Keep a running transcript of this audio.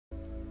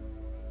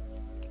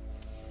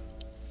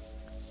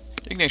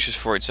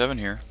Ignatius487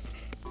 here.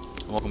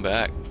 Welcome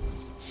back.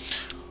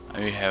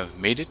 I have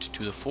made it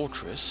to the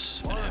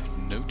fortress and have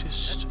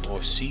noticed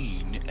or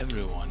seen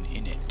everyone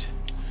in it.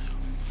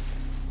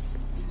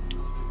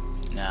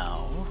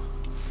 Now,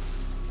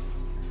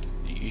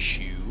 the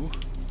issue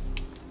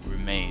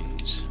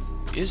remains.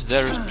 Is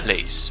there a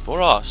place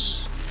for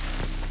us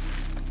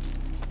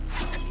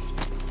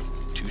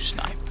to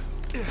snipe?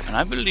 And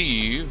I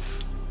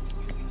believe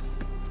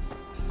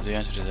the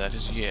answer to that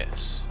is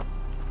yes.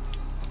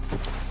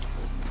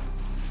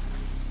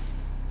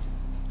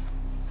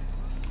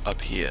 Up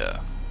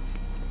here.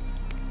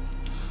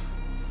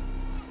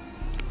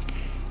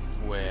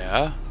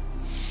 Where?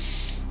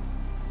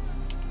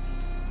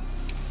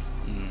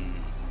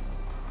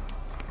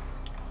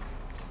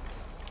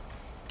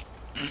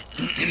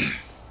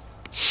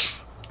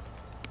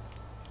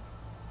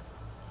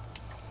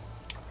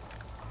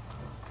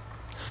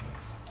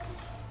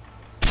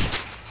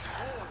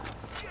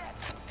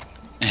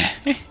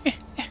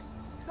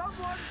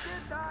 Someone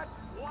did that!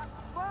 What?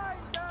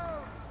 Find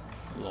out!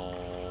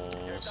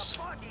 Lols.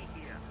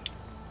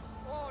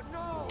 Oh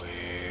no!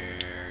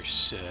 Where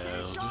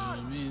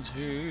seldom is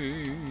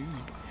heard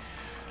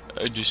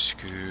a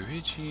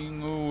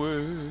discouraging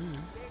word,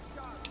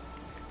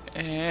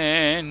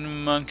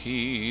 and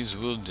monkeys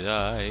will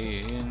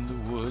die in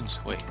the woods.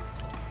 Wait.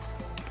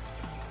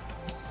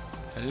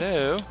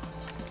 Hello?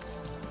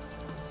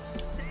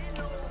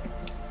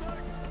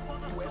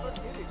 Whoever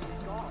did it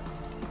is gone.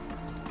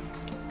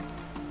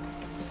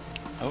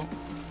 Oh.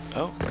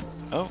 Oh.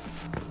 Oh.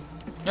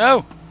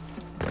 No!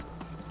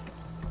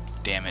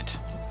 Damn it.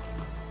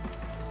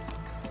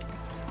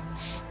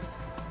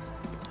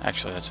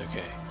 Actually, that's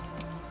okay.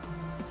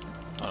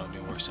 Thought it would be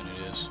worse than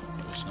it is,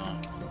 but it's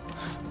not.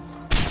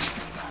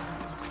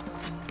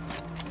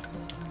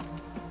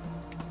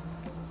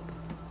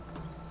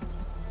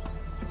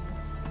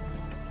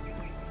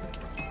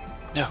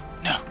 No,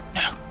 no,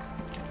 no.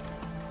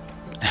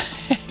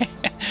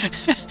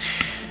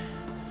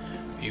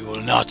 You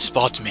will not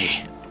spot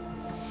me.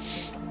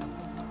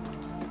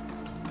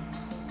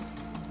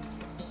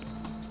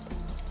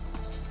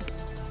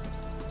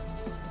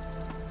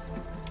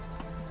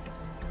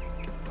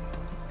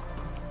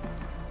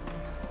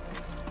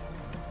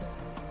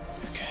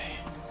 Okay.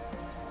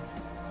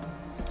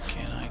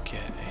 Can I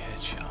get a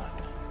headshot?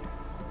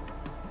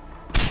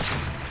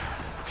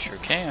 Sure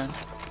can.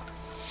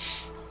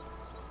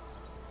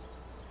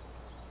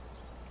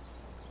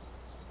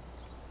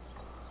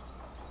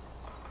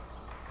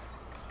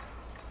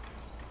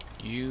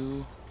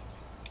 You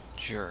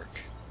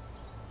jerk.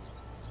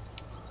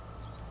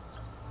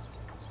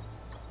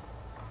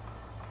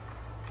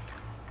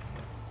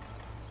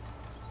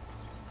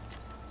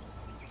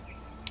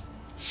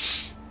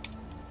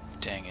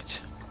 Dang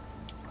it.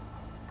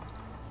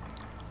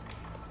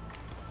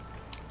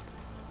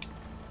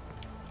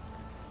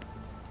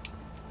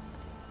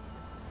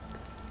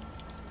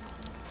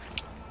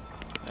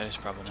 That is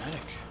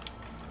problematic.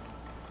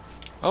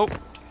 Oh!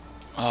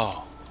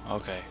 Oh,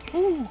 okay.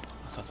 Woo!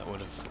 I thought that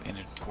would have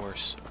ended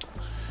worse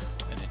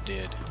than it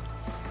did.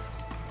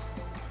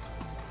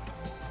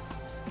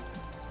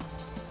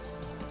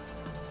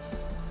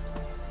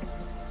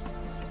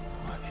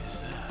 What is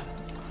that?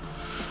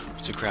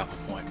 It's a grapple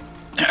point.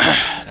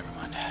 Never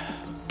mind.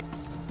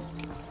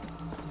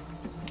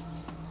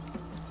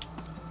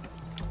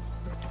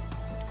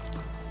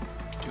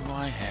 Do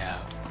I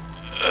have...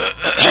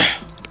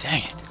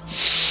 Dang it.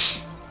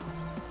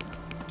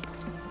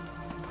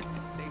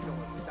 They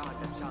don't stand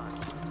a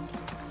chance.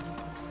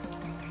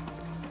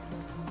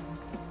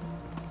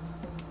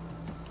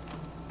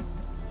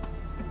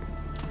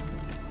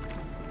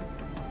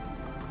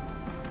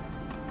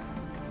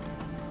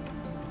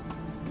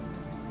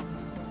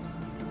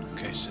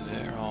 Okay, so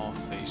they're all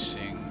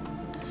facing...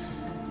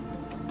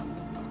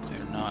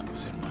 They're not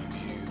within my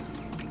view.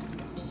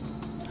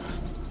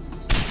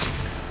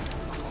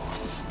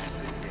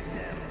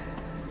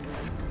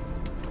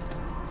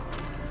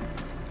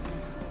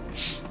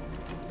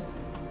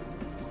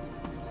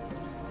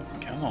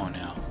 Come on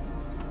now.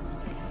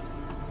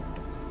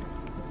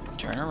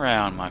 Turn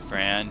around, my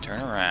friend.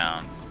 Turn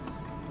around.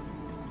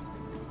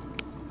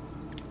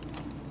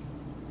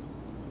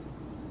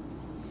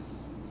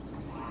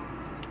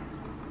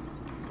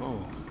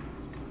 Oh.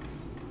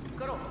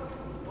 Karo,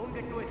 don't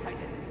get too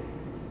excited.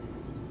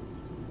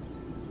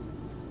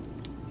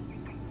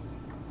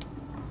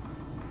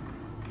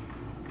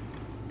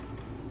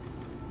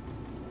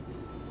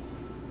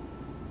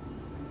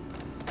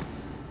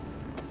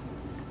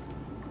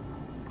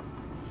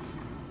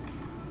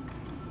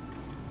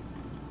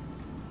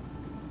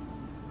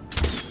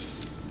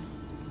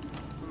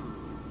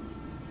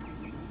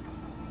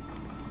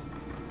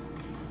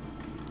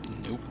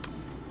 Nope.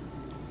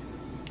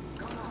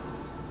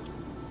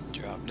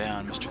 Drop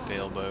down, Mr.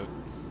 Failboat.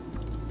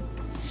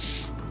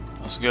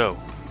 Let's go.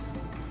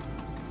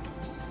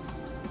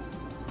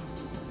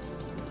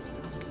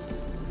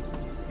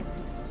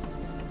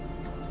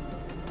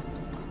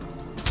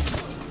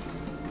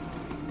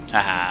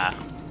 Haha.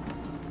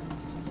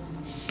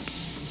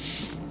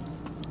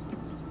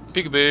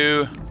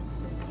 Peekaboo.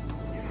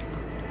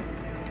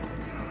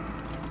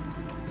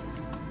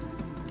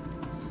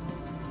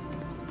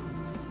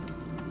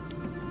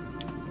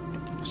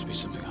 Must be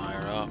something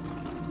higher up.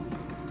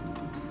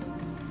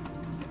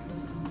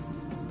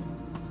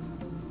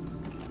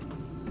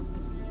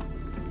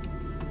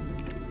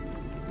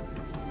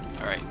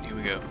 Alright, here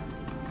we go.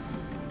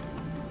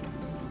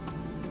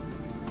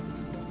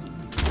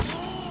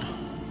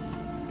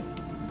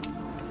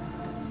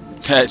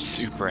 That's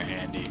super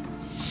handy.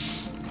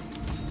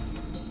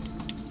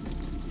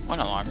 One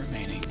alarm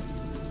remaining.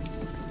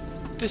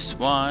 This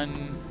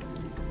one.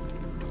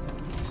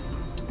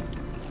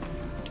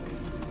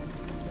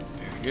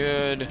 Very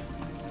good.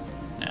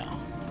 Now,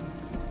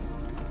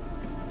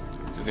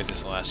 who gets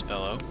this last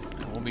fellow?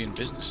 And we'll be in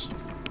business.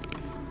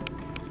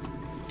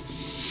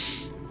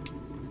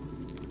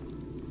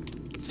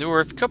 There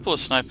were a couple of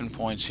sniping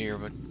points here,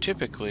 but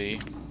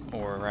typically,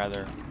 or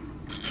rather,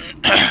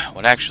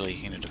 what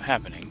actually ended up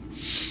happening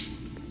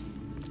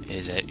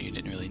is that you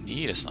didn't really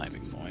need a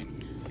sniping point.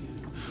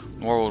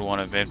 Nor would one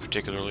have been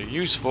particularly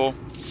useful,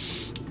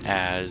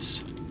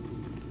 as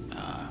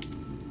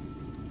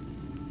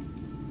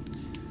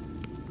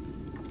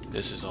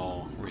this is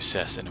all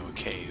recessed into a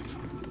cave.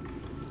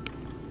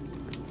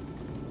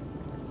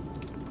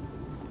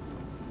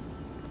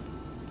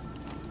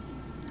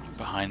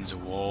 Behind the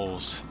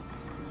walls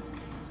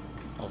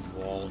of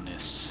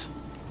wallness.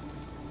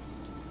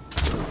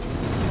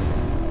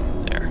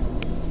 There.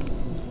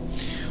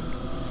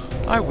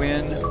 I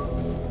win.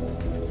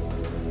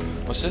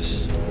 What's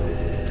this?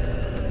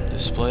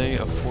 Display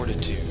of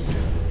fortitude.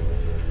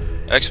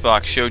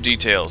 Xbox, show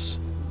details.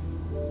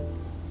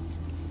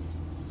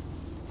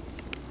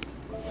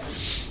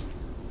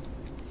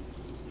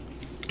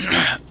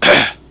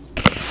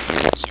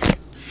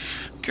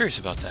 Curious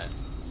about that.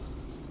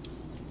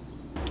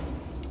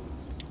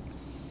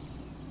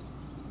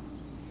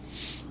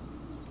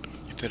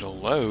 If it'll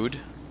load.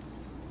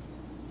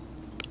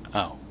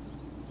 Oh.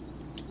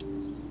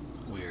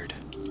 Weird.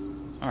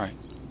 Alright.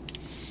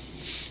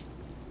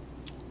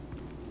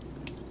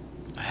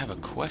 I have a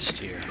quest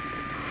here.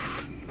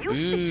 You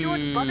secured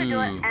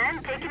Bobador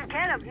and taken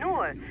care of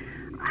Noore.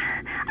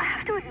 I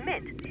have to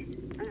admit,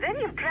 I'm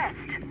very impressed.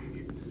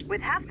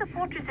 With half the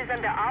fortresses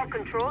under our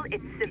control,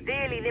 it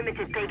severely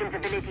limited Pagan's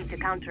ability to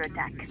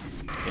counterattack.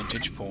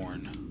 Vintage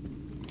porn.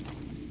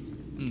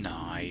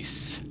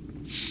 Nice.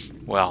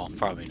 Well,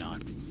 probably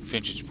not.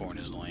 Vintage porn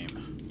is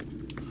lame.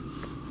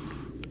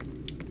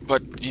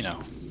 But, you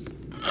know.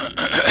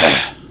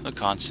 The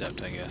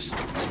concept, I guess. Is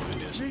what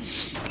it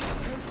is.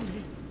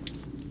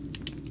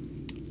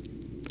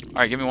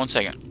 Alright, give me 1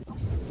 second.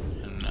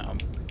 And I'll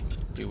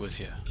be with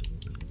you.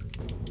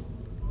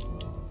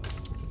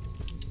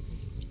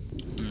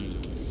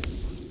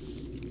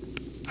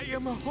 I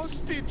am a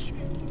hostage.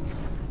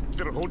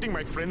 They're holding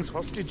my friends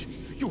hostage.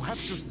 You have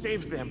to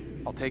save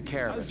them. I'll take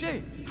care of it.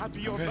 Alger,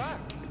 happy you're Okay. back.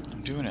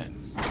 I'm doing it.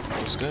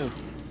 Let's go.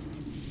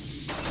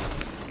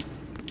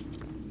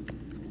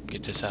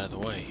 Get this out of the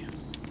way.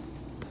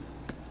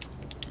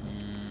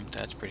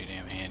 That's pretty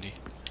damn handy.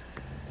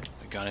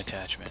 A gun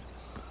attachment.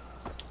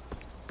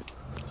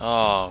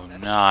 Oh,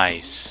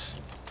 nice.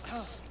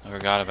 I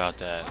forgot about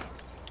that.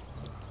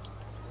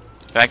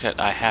 The fact that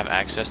I have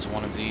access to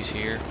one of these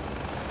here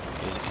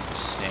is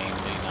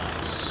insanely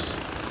nice.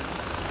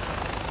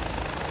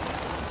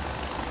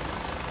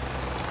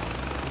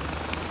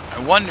 I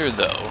wonder,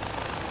 though,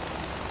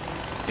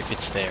 if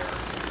it's there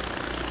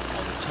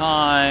all the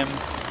time,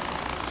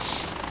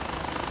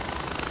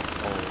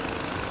 or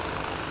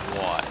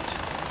what.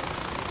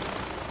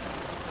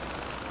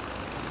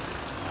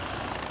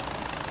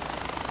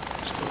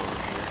 Let's go over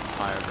here,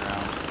 higher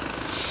ground.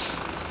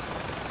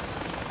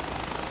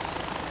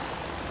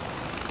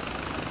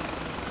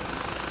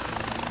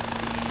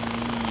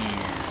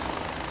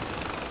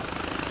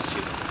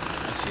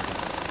 I see them.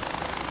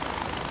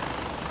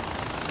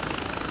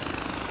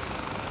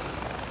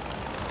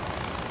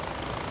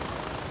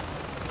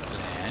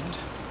 Land.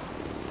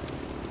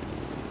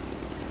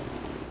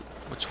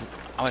 What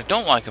I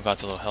don't like about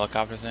the little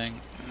helicopter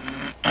thing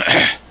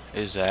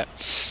is that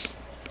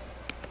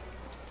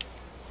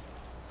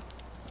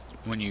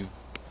when you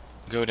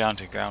go down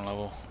to ground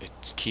level,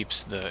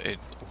 it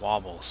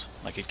wobbles,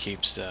 like it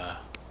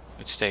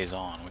stays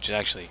on, which is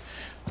actually,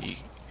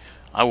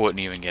 I wouldn't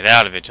even get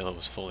out of it till it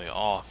was fully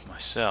off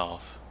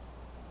myself.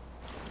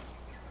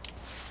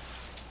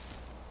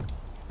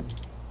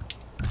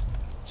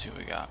 Let's see what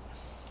we got.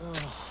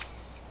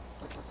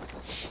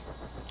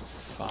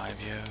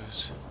 5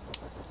 yos.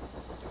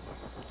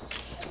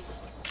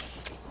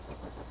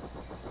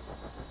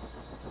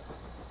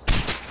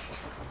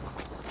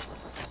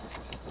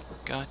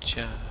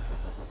 Gotcha.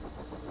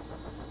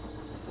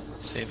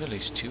 Save at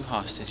least 2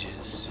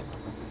 hostages.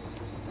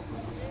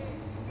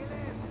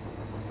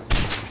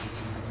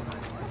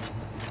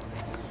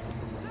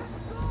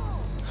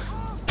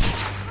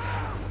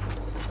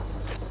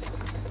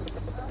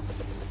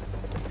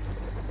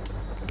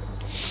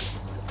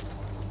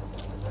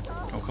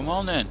 Oh, come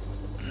on then.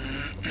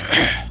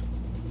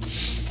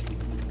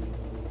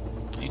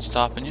 I need Ain't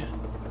stopping you.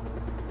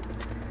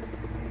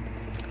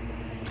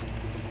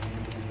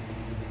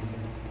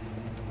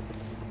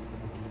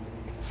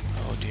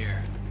 Oh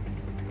dear.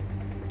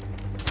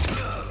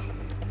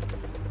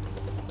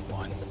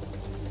 1,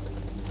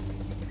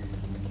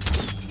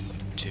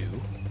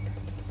 2.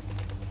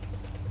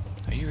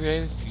 Are you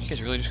ready? You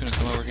guys really just gonna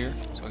come over here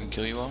so I can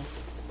kill you all?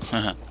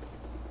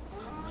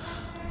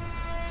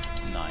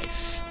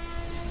 Nice.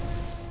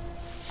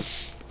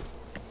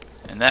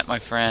 And that, my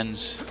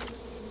friends,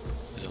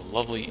 is a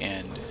lovely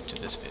end to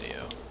this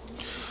video.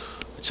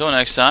 Until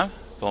next time,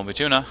 Buon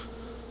Bituna,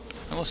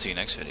 and we'll see you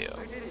next video.